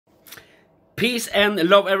Peace and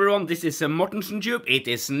love, everyone. This is Mortensen Tube. It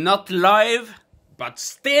is not live, but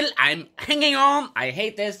still I'm hanging on. I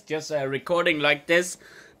hate this, just recording like this.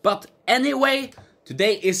 But anyway,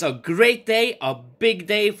 today is a great day, a big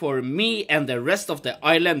day for me and the rest of the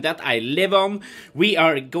island that I live on. We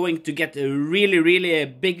are going to get really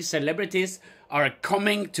big celebrities are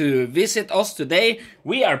coming to visit us today.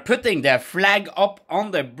 We are putting the flag up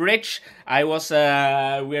on the bridge.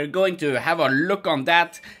 We're going to have a look on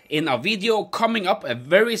that in a video coming up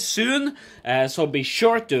very soon. So be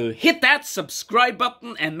sure to hit that subscribe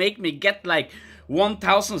button and make me get like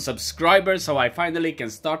 1,000 subscribers so I finally can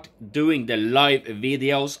start doing the live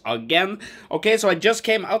videos again. Okay, so I just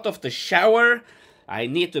came out of the shower. I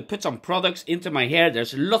need to put some products into my hair.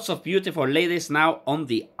 There's lots of beautiful ladies now on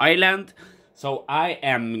the island. So I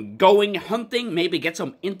am going hunting, maybe get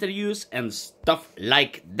some interviews and stuff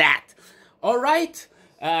like that. Alright,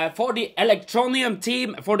 for the Electroneum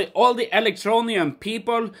team, for all the Electroneum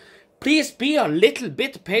people, please be a little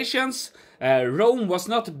bit patient. Rome was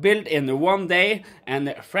not built in one day,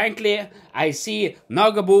 and frankly, I see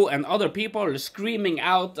Nagabu and other people screaming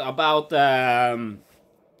out about I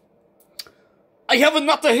have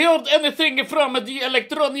not heard anything from the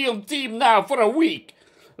Electroneum team now for a week.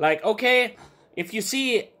 Like, okay, if you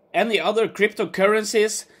see any other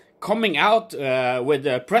cryptocurrencies coming out with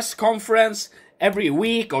a press conference every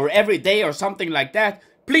week or every day or something like that,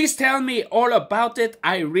 please tell me all about it.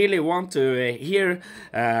 I really want to hear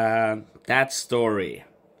that story.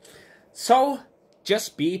 So,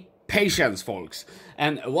 just be patient, folks.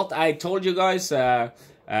 And what I told you guys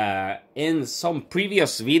in some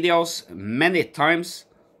previous videos many times.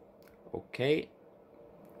 Okay,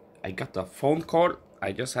 I got a phone call.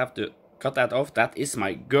 I just have to cut that off. That is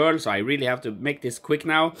my girl, so I really have to make this quick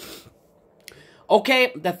now.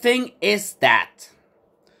 Okay, the thing is that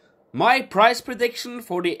my price prediction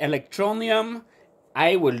for the Electroneum,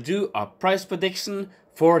 I will do a price prediction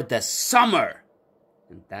for the summer.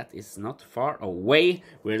 And that is not far away.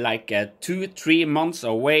 We're like 2-3 months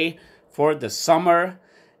away for the summer.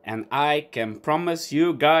 And I can promise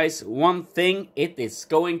you guys one thing, it is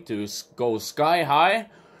going to go sky high.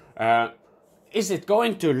 Is it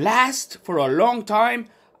going to last for a long time?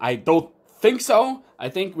 I don't think so. I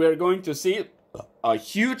think we're going to see a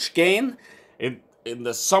huge gain in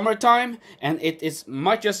the summertime, and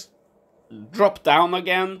might just drop down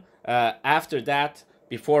again after that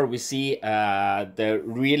before we see the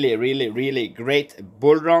really great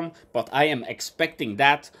bull run. But I am expecting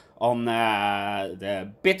that on the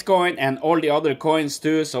Bitcoin and all the other coins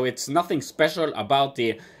too, so it's nothing special about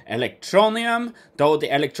the Electroneum, though the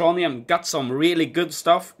Electroneum got some really good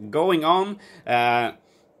stuff going on. No,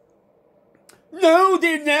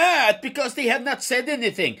 they're not, because they have not said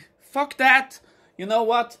anything. Fuck that. You know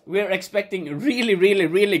what? We're expecting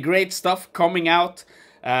really great stuff coming out.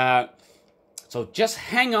 So just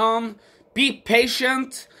hang on, be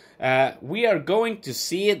patient. We are going to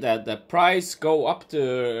see that the price go up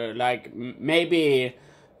to like maybe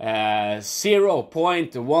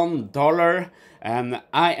 $0.1, and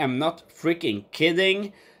I am not freaking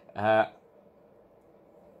kidding.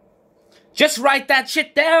 Just write that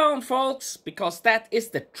shit down, folks, because that is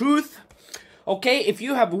the truth. Okay, if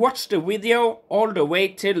you have watched the video all the way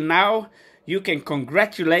till now, you can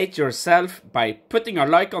congratulate yourself by putting a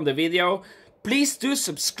like on the video. Please do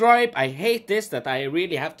subscribe. I hate this, that I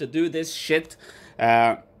really have to do this shit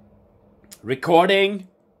recording,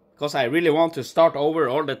 because I really want to start over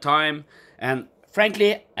all the time, and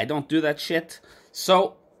frankly I don't do that shit.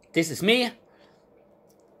 So this is me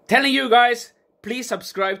telling you guys, please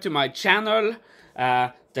subscribe to my channel.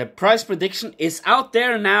 The price prediction is out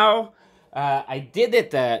there now. I did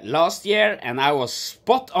it last year and I was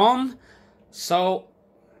spot on, so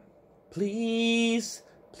please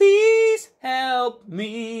help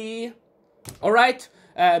me. Alright,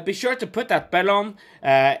 be sure to put that bell on.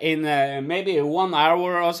 In maybe 1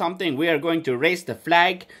 hour or something, we are going to raise the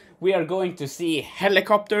flag. We are going to see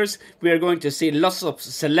helicopters. We are going to see lots of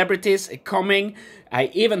celebrities coming.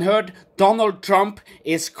 I even heard Donald Trump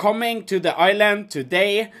is coming to the island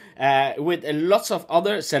today with lots of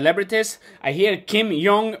other celebrities. I hear Kim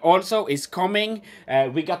Jong also is coming.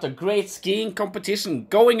 We got a great skiing competition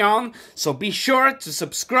going on. So be sure to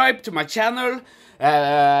subscribe to my channel.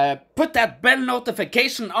 Put that bell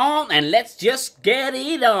notification on, and let's just get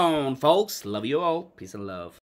it on, folks. Love you all. Peace and love.